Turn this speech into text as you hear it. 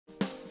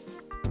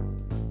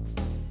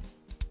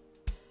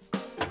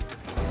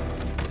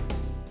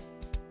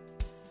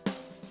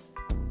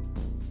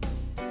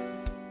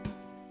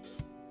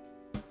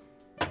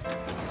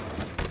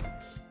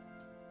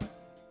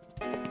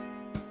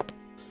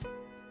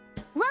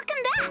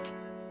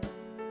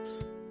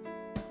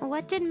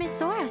what did Miss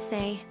Sora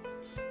say?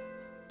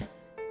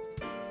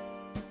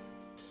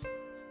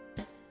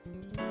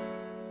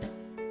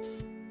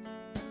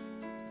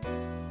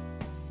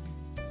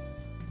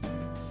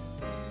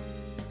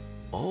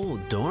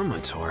 Old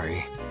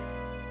dormitory.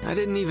 I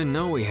didn't even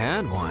know we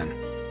had one.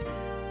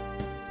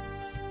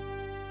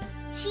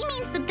 She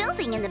means the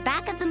building in the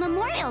back of the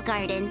Memorial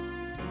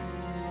Garden.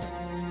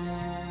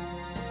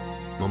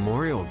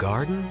 Memorial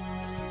Garden?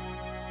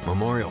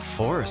 Memorial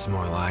Forest,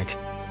 more like.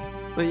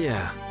 But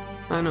yeah,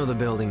 I know the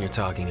building you're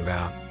talking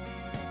about.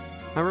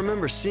 I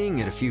remember seeing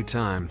it a few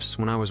times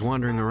when I was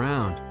wandering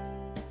around.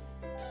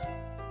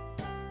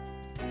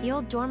 The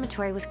old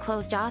dormitory was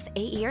closed off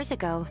 8 years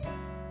ago,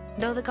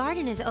 though the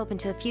garden is open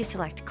to a few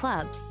select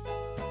clubs.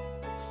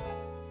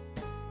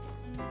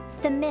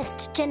 The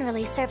mist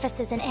generally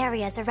surfaces in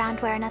areas around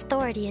where an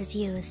authority is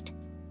used.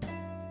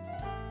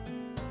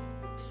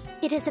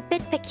 It is a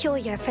bit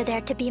peculiar for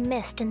there to be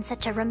mist in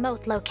such a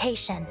remote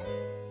location.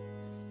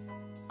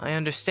 I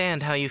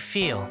understand how you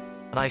feel,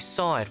 but I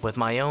saw it with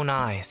my own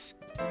eyes.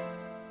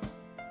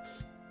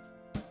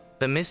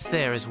 The mist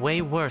there is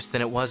way worse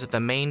than it was at the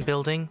main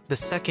building, the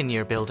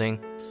second-year building,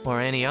 or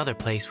any other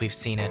place we've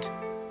seen it.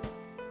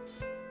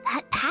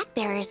 That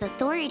Pact-Bearer's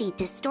authority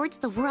distorts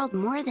the world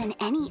more than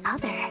any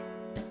other.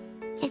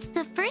 It's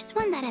the first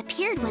one that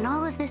appeared when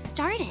all of this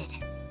started.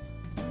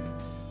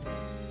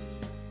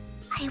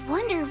 I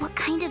wonder what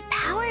kind of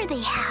power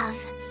they have.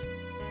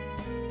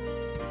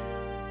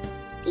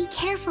 Be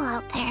careful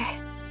out there,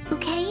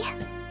 okay?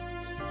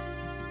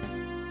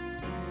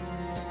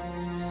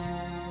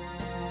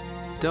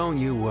 Don't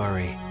you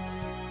worry.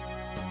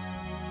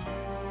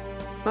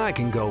 I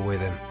can go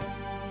with him.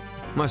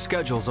 My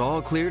schedule's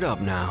all cleared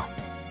up now.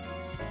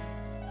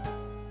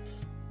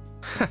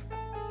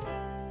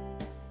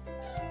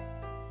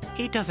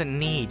 He doesn't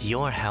need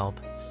your help.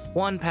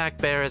 One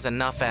Pact-Bearer is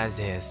enough as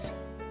is.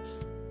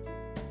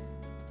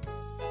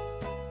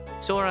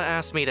 Sora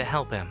asked me to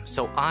help him,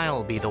 so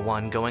I'll be the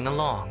one going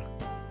along.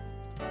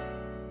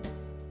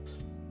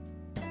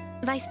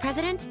 Vice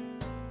President,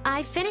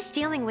 I finished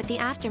dealing with the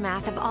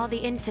aftermath of all the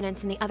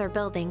incidents in the other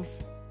buildings.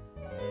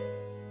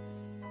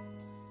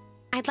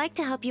 I'd like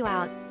to help you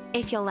out,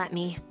 if you'll let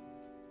me.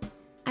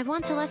 I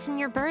want to lessen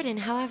your burden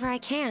however I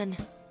can.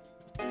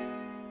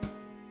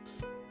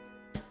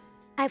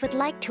 I would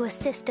like to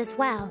assist as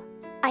well.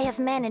 I have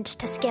managed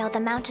to scale the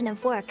mountain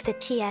of work the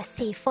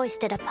TSC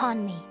foisted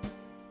upon me.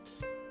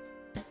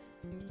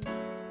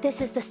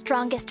 This is the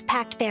strongest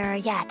Pact-Bearer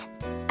yet.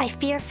 I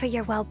fear for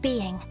your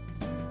well-being.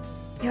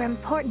 You're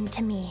important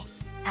to me,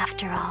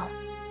 after all.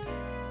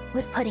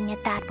 Would putting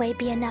it that way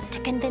be enough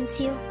to convince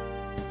you?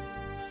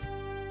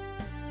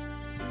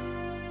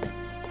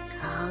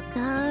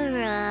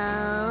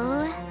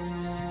 Kokoro.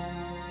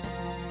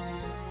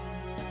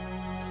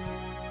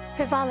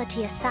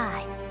 Frivolity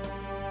aside,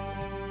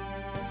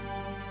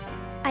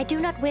 I do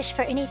not wish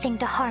for anything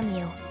to harm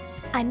you.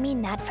 I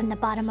mean that from the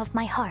bottom of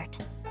my heart.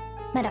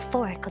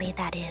 Metaphorically,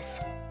 that is.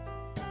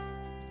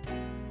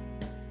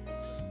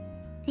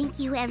 Thank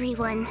you,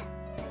 everyone.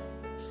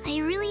 I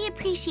really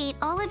appreciate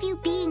all of you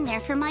being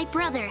there for my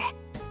brother.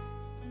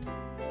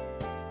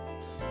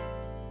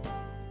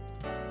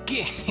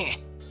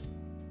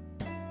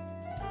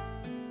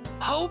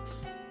 Hope,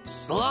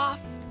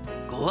 sloth,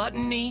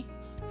 gluttony,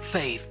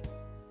 faith.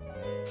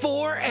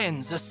 4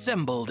 ends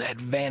assembled at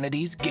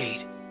Vanity's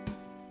gate.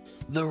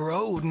 The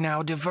road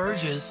now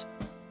diverges,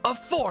 a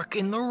fork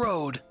in the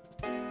road.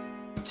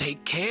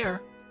 Take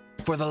care,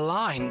 for the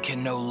line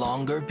can no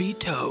longer be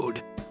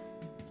towed.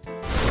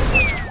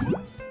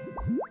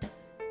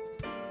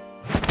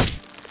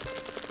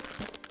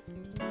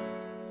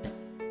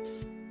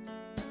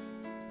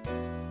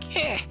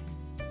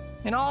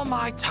 In all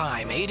my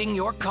time aiding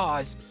your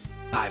cause,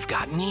 I've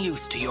gotten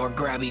used to your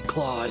grabby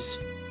claws.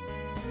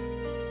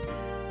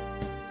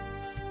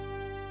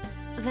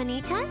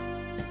 Vanitas?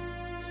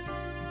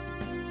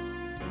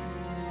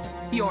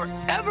 Your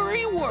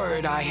every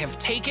word I have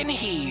taken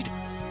heed.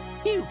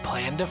 You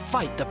plan to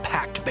fight the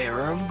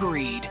Pact-Bearer of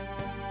Greed.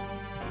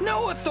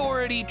 No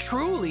authority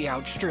truly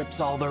outstrips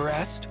all the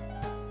rest.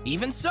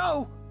 Even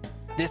so,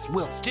 this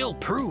will still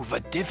prove a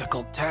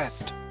difficult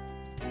test.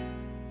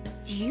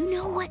 Do you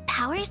know what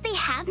powers they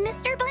have,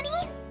 Mr.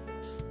 Bunny?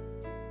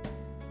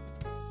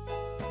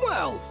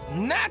 Well,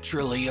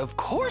 naturally, of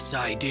course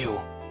I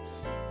do.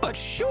 But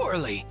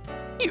surely,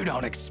 you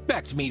don't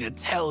expect me to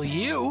tell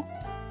you.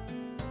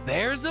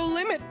 There's a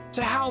limit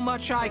to how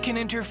much I can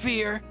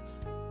interfere.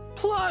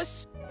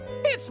 Plus,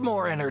 it's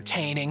more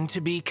entertaining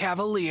to be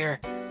cavalier.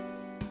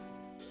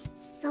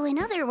 So in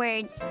other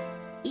words,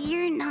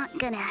 you're not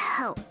gonna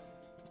help.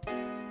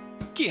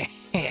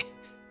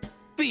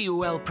 Be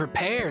well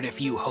prepared if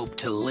you hope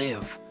to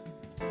live.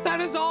 That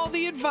is all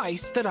the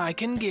advice that I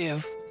can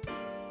give.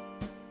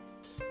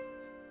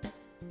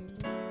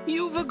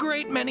 You've a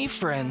great many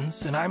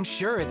friends, and I'm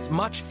sure it's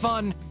much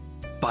fun.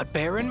 But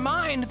bear in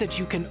mind that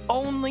you can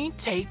only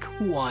take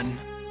one.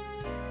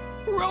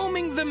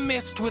 Roaming the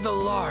mist with a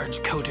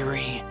large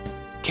coterie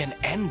can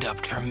end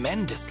up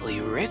tremendously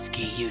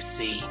risky, you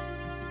see.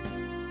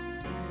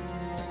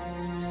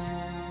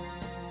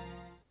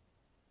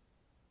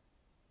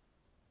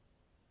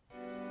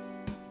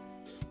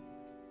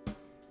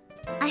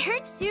 I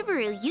heard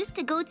Subaru used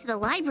to go to the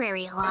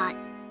library a lot.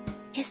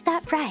 Is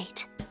that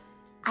right?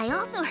 I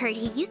also heard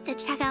he used to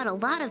check out a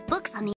lot of books on the